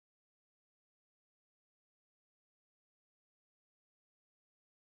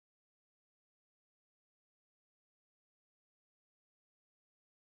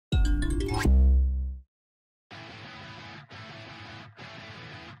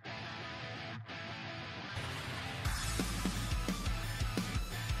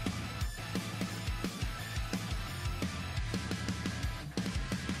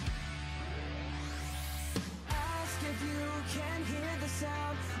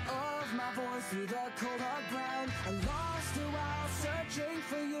lift my voice through the cold hard ground. I lost a while searching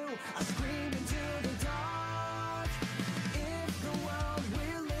for you. I scream into the dark. If the world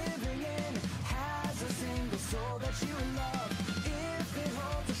we're living in has a single soul that you love, if it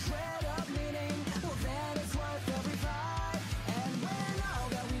holds a shred of meaning, well then it's worth every fight. And when all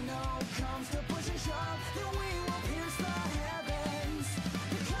that we know comes to push and shove, then we will pierce the heavens.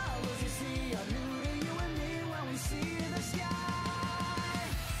 The colors you see are new to you and me when we see the sky.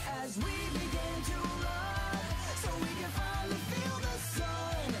 As we begin to run, so we can finally feel the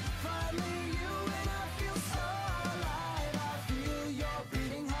sun. Finally you and I feel so alive. I feel your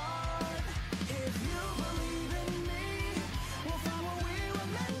beating heart. If you believe in me, we'll find what we were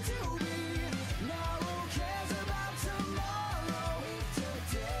meant to be. Now who cares about tomorrow?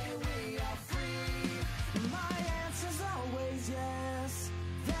 Today we are free. My answer's always yes,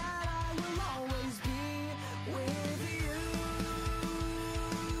 that I will always be with you.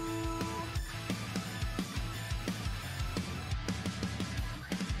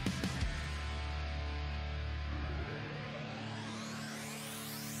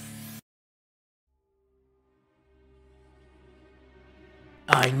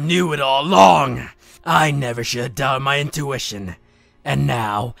 I knew it all along. I never should have doubted my intuition. And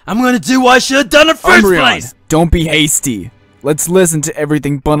now, I'm gonna do what I should have done in the first place! Don't be hasty. Let's listen to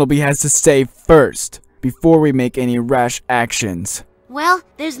everything Bundlebee has to say first, before we make any rash actions. Well,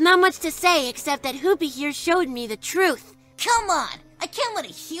 there's not much to say except that Hoopy here showed me the truth. Come on! I can't let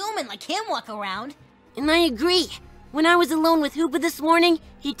a human like him walk around. And I agree. When I was alone with Hoopa this morning,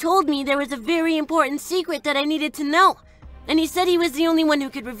 he told me there was a very important secret that I needed to know. And he said he was the only one who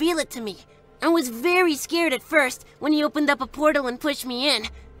could reveal it to me. I was very scared at first when he opened up a portal and pushed me in.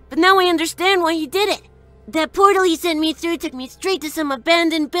 But now I understand why he did it. That portal he sent me through took me straight to some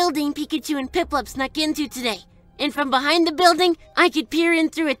abandoned building Pikachu and Piplup snuck into today. And from behind the building, I could peer in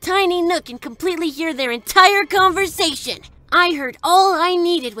through a tiny nook and completely hear their entire conversation. I heard all I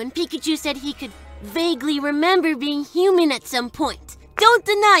needed when Pikachu said he could vaguely remember being human at some point. Don't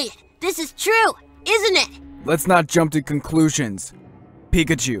deny it. This is true, isn't it? Let's not jump to conclusions.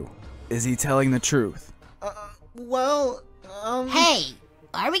 Pikachu, is he telling the truth? Hey,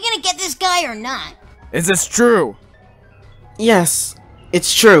 are we gonna get this guy or not? Is this true? Yes,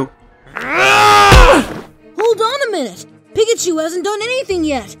 it's true. Hold on a minute! Pikachu hasn't done anything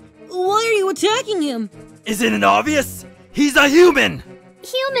yet! Why are you attacking him? Isn't it obvious? He's a human!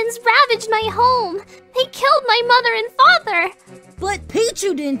 Humans ravaged my home. They killed my mother and father. But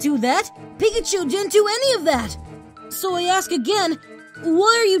Pikachu didn't do that! Pikachu didn't do any of that! So I ask again,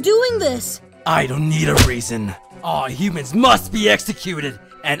 why are you doing this? I don't need a reason. All humans must be executed,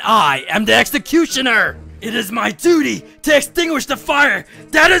 and I am the executioner! It is my duty to extinguish the fire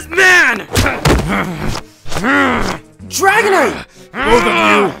that is man! Dragonite! Both of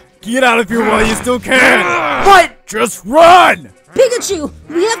you, get out of here while you still can! But Just run! Pikachu,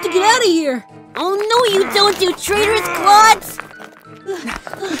 we have to get out of here! Oh no, you don't, you traitorous clods!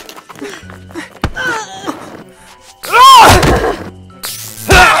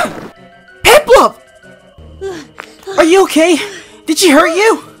 Piplup! Are you okay? Did she hurt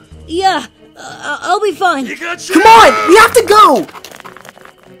you? Yeah, I'll be fine. Pikachu! Come on, we have to go!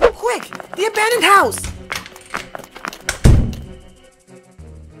 Quick, the abandoned house!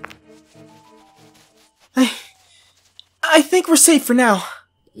 I think we're safe for now.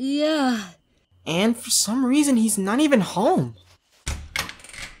 Yeah. And for some reason, he's not even home.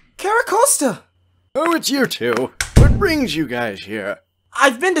 Caracosta! Oh, it's you two. What brings you guys here?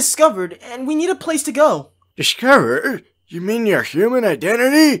 I've been discovered, and we need a place to go. Discovered? You mean your human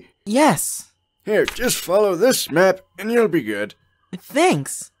identity? Yes. Here, just follow this map, and you'll be good.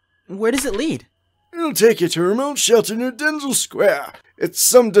 Thanks. Where does it lead? It'll take you to a remote shelter near Denzel Square. It's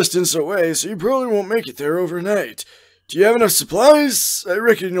some distance away, so you probably won't make it there overnight. Do you have enough supplies? I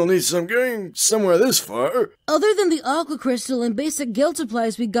reckon you'll need some going somewhere this far. Other than the Aqua Crystal and basic guild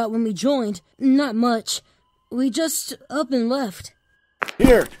supplies we got when we joined, not much. We just up and left.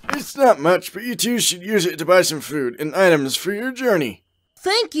 Here, it's not much, but you two should use it to buy some food and items for your journey.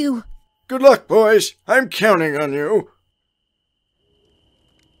 Thank you! Good luck, boys. I'm counting on you.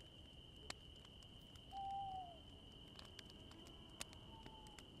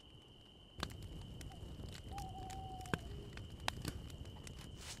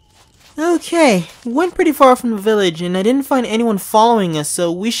 Okay, went pretty far from the village, and I didn't find anyone following us,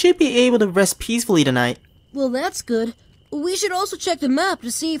 so we should be able to rest peacefully tonight. Well, that's good. We should also check the map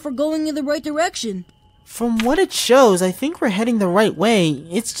to see if we're going in the right direction. From what it shows, I think we're heading the right way.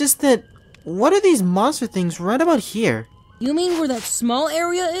 It's just that, what are these monster things right about here? You mean where that small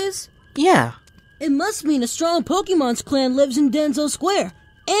area is? Yeah. It must mean a strong Pokemon's clan lives in Denzel Square.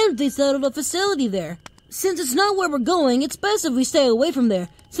 and they settled a facility there. Since it's not where we're going, it's best if we stay away from there,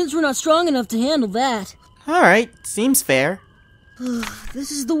 since we're not strong enough to handle that. Alright, seems fair.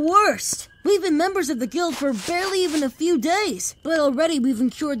 This is the worst. We've been members of the guild for barely even a few days, but already we've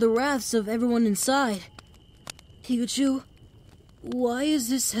incurred the wraths of everyone inside. Pikachu, why is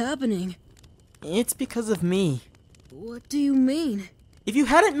this happening? It's because of me. What do you mean? If you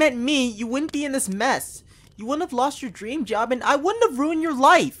hadn't met me, you wouldn't be in this mess. You wouldn't have lost your dream job, and I wouldn't have ruined your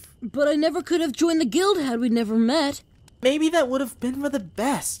life. But I never could have joined the guild had we never met. Maybe that would have been for the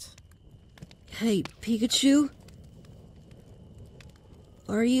best. Hey, Pikachu?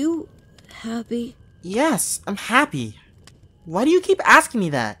 Are you happy? Yes, I'm happy. Why do you keep asking me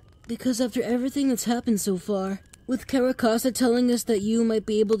that? Because after everything that's happened so far, with Karakasa telling us that you might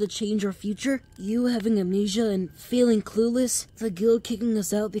be able to change our future, you having amnesia and feeling clueless, the guild kicking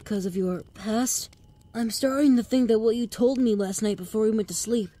us out because of your past, I'm starting to think that what you told me last night before we went to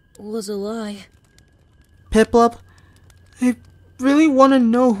sleep was a lie. Piplup, I really want to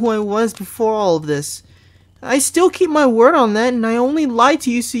know who I was before all of this. I still keep my word on that, and I only lied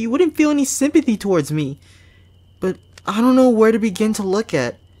to you so you wouldn't feel any sympathy towards me. But I don't know where to begin to look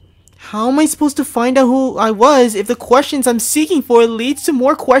at. How am I supposed to find out who I was if the questions I'm seeking for leads to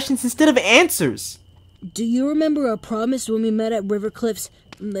more questions instead of answers? Do you remember our promise when we met at Rivercliff's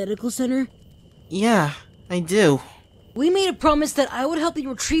medical center? Yeah, I do. We made a promise that I would help you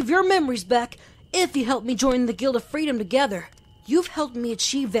retrieve your memories back if you helped me join the Guild of Freedom together. You've helped me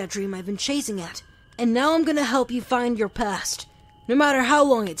achieve that dream I've been chasing at, and now I'm gonna help you find your past, no matter how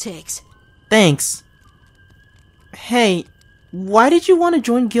long it takes. Thanks. Hey, why did you want to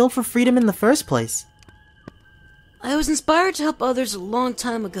join Guild for Freedom in the first place? I was inspired to help others a long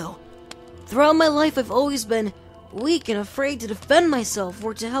time ago. Throughout my life, I've always been weak and afraid to defend myself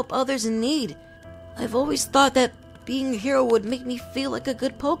or to help others in need. I've always thought that being a hero would make me feel like a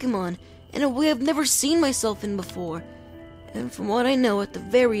good Pokémon in a way I've never seen myself in before. And from what I know, at the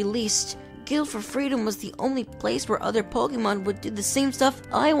very least, Guild for Freedom was the only place where other Pokémon would do the same stuff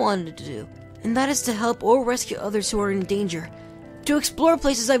I wanted to do. And that is to help or rescue others who are in danger, to explore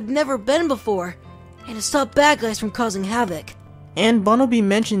places I've never been before, and to stop bad guys from causing havoc. And Bunnelby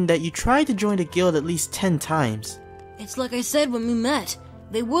mentioned that you tried to join the guild at least 10 times. It's like I said when we met.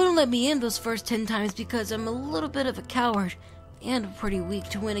 They wouldn't let me in those first 10 times because I'm a little bit of a coward, and pretty weak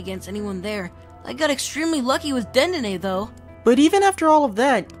to win against anyone there. I got extremely lucky with Dendine though. But even after all of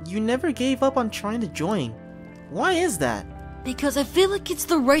that, you never gave up on trying to join. Why is that? Because I feel like it's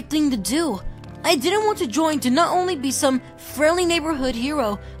the right thing to do. I didn't want to join to not only be some friendly neighborhood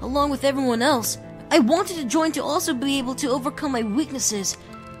hero along with everyone else, I wanted to join to also be able to overcome my weaknesses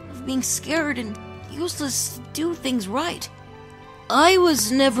of being scared and useless to do things right. I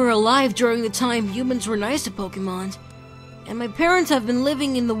was never alive during the time humans were nice to Pokemon, and my parents have been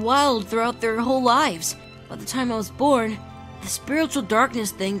living in the wild throughout their whole lives. By the time I was born, the spiritual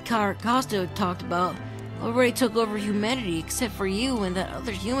darkness thing Karakasa talked about already took over humanity except for you and that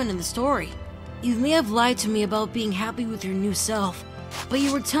other human in the story. You may have lied to me about being happy with your new self, but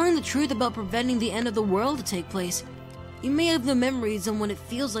you were telling the truth about preventing the end of the world to take place. You may have the memories on what it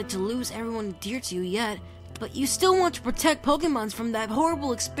feels like to lose everyone dear to you yet, but you still want to protect Pokemons from that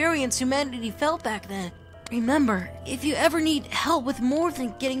horrible experience humanity felt back then. Remember, if you ever need help with more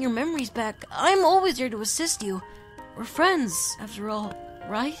than getting your memories back, I'm always here to assist you. We're friends, after all,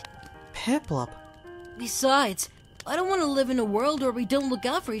 right? Piplup. Besides, I don't want to live in a world where we don't look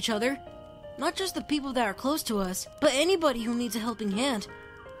out for each other. Not just the people that are close to us, but anybody who needs a helping hand.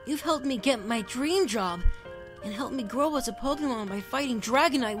 You've helped me get my dream job, and helped me grow as a Pokemon by fighting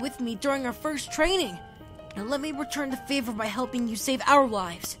Dragonite with me during our first training. Now let me return the favor by helping you save our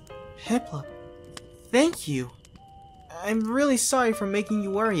lives. Piplup, thank you. I'm really sorry for making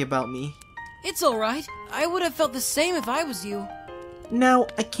you worry about me. It's alright. I would have felt the same if I was you. Now,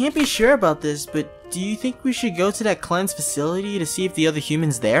 I can't be sure about this, but do you think we should go to that cleanse facility to see if the other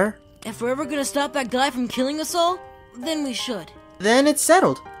human's there? If we're ever gonna stop that guy from killing us all, then we should. Then it's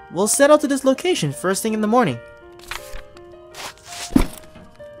settled. We'll set out to this location first thing in the morning.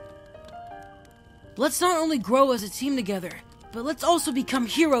 Let's not only grow as a team together, but let's also become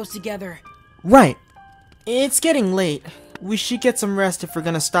heroes together. Right. It's getting late. We should get some rest if we're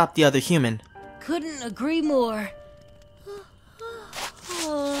gonna stop the other human. Couldn't agree more.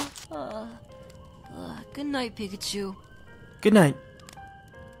 Good night, Pikachu. Good night.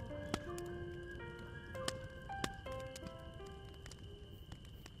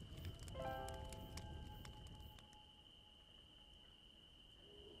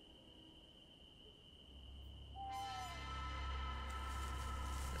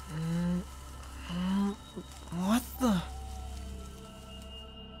 What the?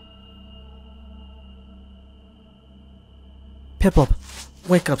 Piplup,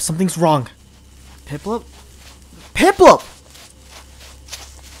 wake up, something's wrong. Piplup? Piplup!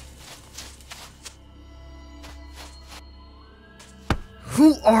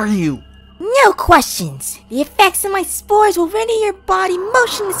 Who are you? No questions. The effects of my spores will render your body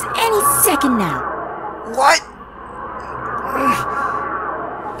motionless any second now. What?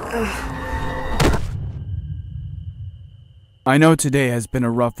 I know today has been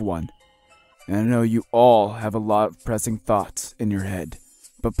a rough one, and I know you all have a lot of pressing thoughts in your head,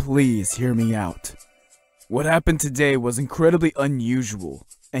 but please hear me out. What happened today was incredibly unusual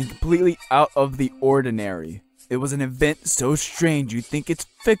and completely out of the ordinary. It was an event so strange you'd think it's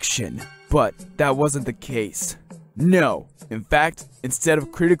fiction, but that wasn't the case. No, in fact, instead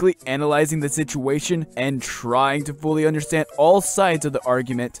of critically analyzing the situation and trying to fully understand all sides of the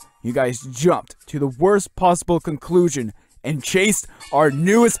argument, you guys jumped to the worst possible conclusion and chased our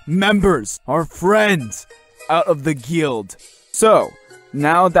newest members, our friends, out of the guild. So,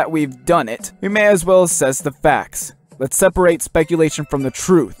 now that we've done it, we may as well assess the facts. Let's separate speculation from the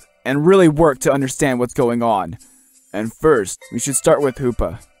truth and really work to understand what's going on. And first, we should start with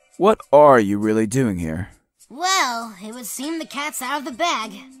Hoopa. What are you really doing here? Well, it would seem the cat's out of the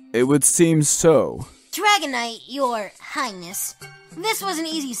bag. It would seem so. Dragonite, your highness. This was an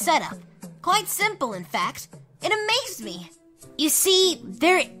easy setup. Quite simple, in fact. It amazed me. You see,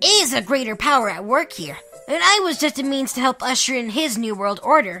 there is a greater power at work here, and I was just a means to help usher in his new world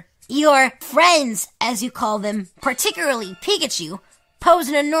order. Your friends, as you call them, particularly Pikachu, pose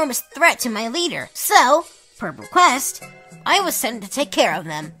an enormous threat to my leader. So, per request, I was sent to take care of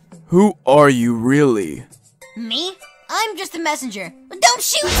them. Who are you really? Me? I'm just a messenger. Don't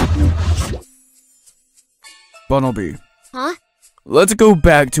shoot! Bunnelby. Huh? Let's go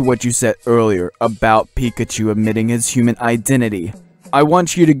back to what you said earlier about Pikachu admitting his human identity. I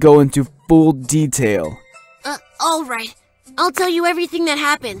want you to go into full detail. Alright. I'll tell you everything that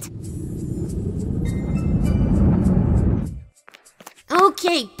happened.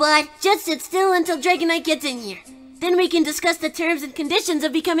 Okay, but just sit still until Dragonite gets in here. Then we can discuss the terms and conditions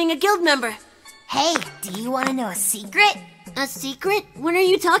of becoming a guild member. Hey, do you want to know a secret? A secret? What are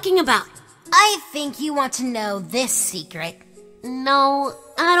you talking about? I think you want to know this secret. No,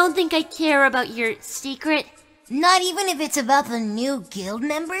 I don't think I care about your secret. Not even if it's about the new guild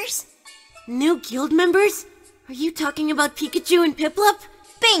members? New guild members? Are you talking about Pikachu and Piplup?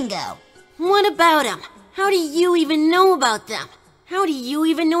 Bingo! What about them? How do you even know about them? How do you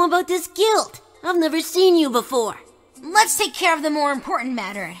even know about this guild? I've never seen you before. Let's take care of the more important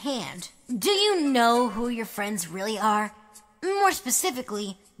matter at hand. Do you know who your friends really are? More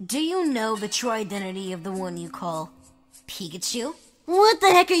specifically, do you know the true identity of the one you call Pikachu? What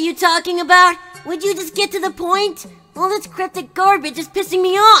the heck are you talking about? Would you just get to the point? All this cryptic garbage is pissing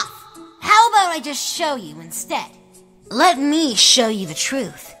me off. How about I just show you instead? Let me show you the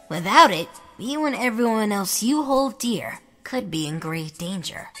truth. Without it, you and everyone else you hold dear could be in great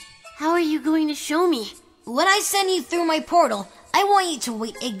danger. How are you going to show me? When I send you through my portal, I want you to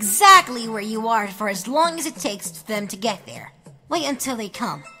wait exactly where you are for as long as it takes for them to get there. Wait until they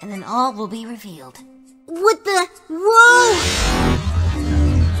come, and then all will be revealed. What the? Whoa!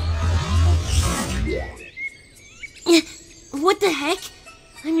 What the heck?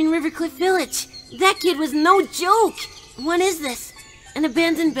 I'm in Rivercliff Village. That kid was no joke. What is this? An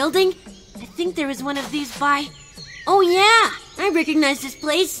abandoned building? I think there is one of these by... Oh yeah! I recognize this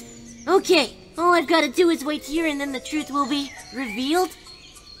place. Okay, all I've got to do is wait here and then the truth will be revealed?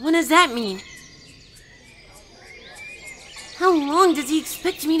 What does that mean? How long does he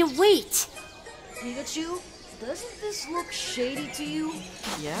expect me to wait? Pikachu, doesn't this look shady to you?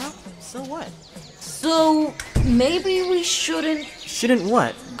 Yeah? So what? So, maybe we shouldn't... Shouldn't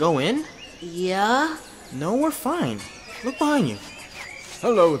what? Go in? Yeah? No, we're fine. Look behind you.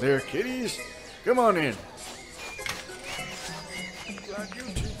 Hello there, kitties. Come on in.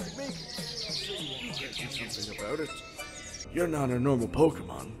 Something about it. You're not a normal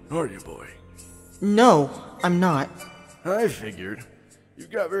Pokemon, are you, boy? No, I'm not. I figured.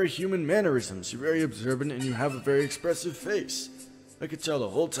 You've got very human mannerisms, you're very observant, and you have a very expressive face. I could tell the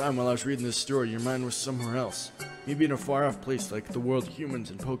whole time while I was reading this story your mind was somewhere else. Maybe in a far-off place like the world of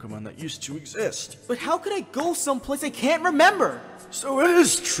humans and Pokemon that used to exist. But how could I go someplace I can't remember? So it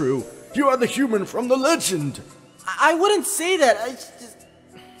is true. You are the human from the legend. I wouldn't say that.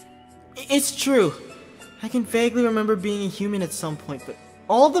 It's true. I can vaguely remember being a human at some point, but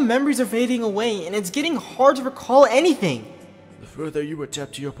all the memories are fading away, and it's getting hard to recall anything. The further you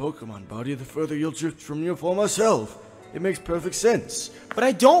adapt to your Pokemon body, the further you'll drift from your former self. It makes perfect sense. But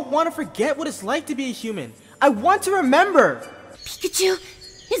I don't want to forget what it's like to be a human. I want to remember. Pikachu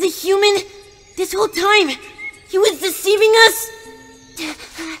is a human this whole time. He was deceiving us?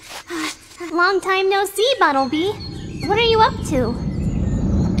 Long time no see, Bumblebee. What are you up to?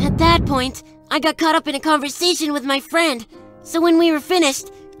 At that point, I got caught up in a conversation with my friend. So when we were finished,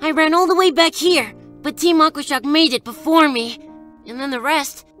 I ran all the way back here, but Team Aquashock made it before me. And then the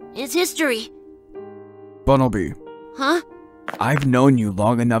rest is history. Bumblebee. Huh? I've known you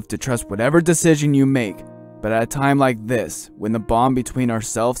long enough to trust whatever decision you make, but at a time like this, when the bond between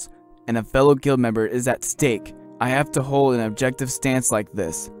ourselves and a fellow guild member is at stake, I have to hold an objective stance like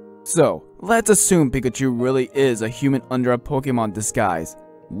this. So, let's assume Pikachu really is a human under a Pokemon disguise.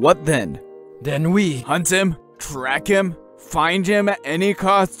 What then? Then we Hunt him? Track him? Find him at any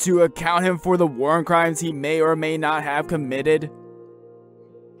cost to account him for the war crimes he may or may not have committed?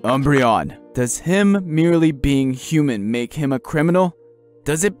 Umbreon, does him merely being human make him a criminal?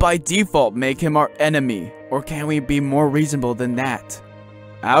 Does it by default make him our enemy, or can we be more reasonable than that?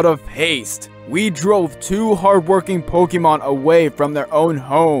 Out of haste, we drove 2 hardworking Pokemon away from their own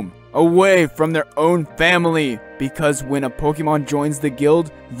home, away from their own family, because when a Pokemon joins the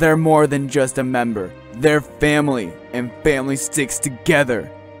guild, they're more than just a member. They're family, and family sticks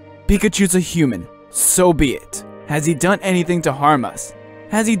together. Pikachu's a human, so be it. Has he done anything to harm us?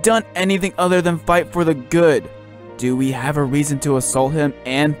 Has he done anything other than fight for the good? Do we have a reason to assault him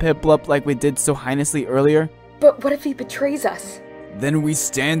and Piplup like we did so heinously earlier? But what if he betrays us? Then we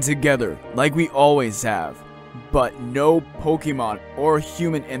stand together, like we always have. But no Pokemon or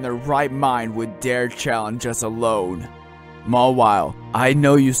human in their right mind would dare challenge us alone. Mawile, I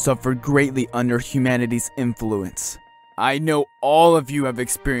know you suffered greatly under humanity's influence. I know all of you have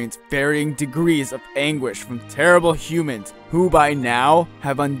experienced varying degrees of anguish from terrible humans who by now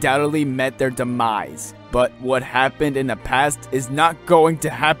have undoubtedly met their demise. But what happened in the past is not going to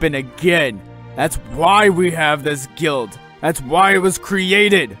happen again. That's why we have this guild. That's why it was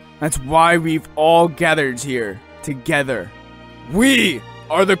created. That's why we've all gathered here, together. We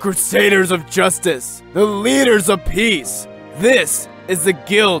are the Crusaders of Justice, the leaders of peace. This is the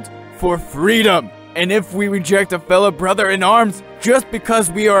Guild for Freedom. And if we reject a fellow brother in arms just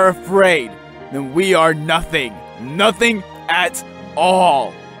because we are afraid, then we are nothing. Nothing at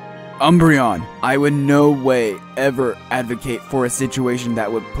all. Umbreon, I would no way ever advocate for a situation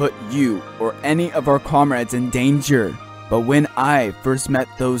that would put you or any of our comrades in danger. But when I first met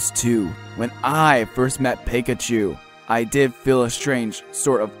those two, when I first met Pikachu, I did feel a strange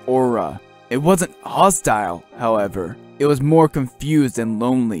sort of aura. It wasn't hostile, however. It was more confused and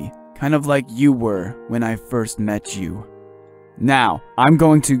lonely, kind of like you were when I first met you. Now, I'm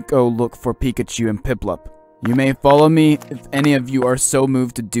going to go look for Pikachu and Piplup. You may follow me if any of you are so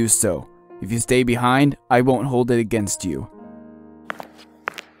moved to do so. If you stay behind, I won't hold it against you.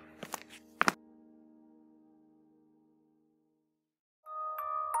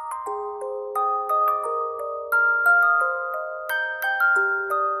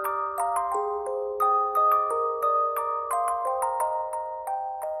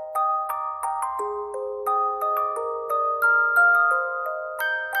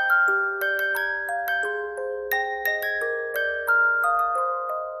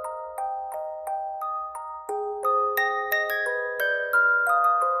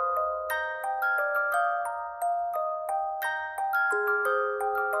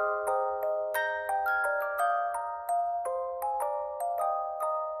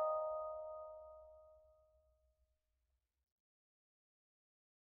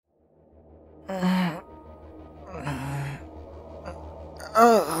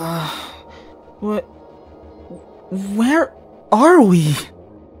 What? Where are we?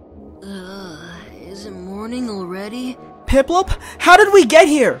 Is it morning already? Piplup, how did we get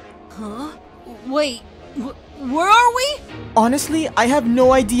here? Huh? Wait, where are we? Honestly, I have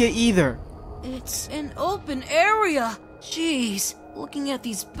no idea either. It's an open area. Jeez, looking at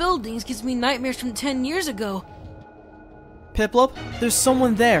these buildings gives me nightmares from 10 years ago. Piplup, there's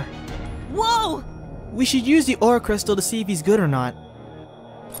someone there. Whoa! We should use the aura crystal to see if he's good or not.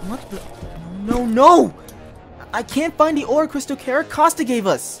 What the? No! I can't find the aura crystal Costa gave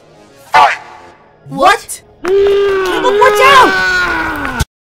us. What? Piplup, watch out!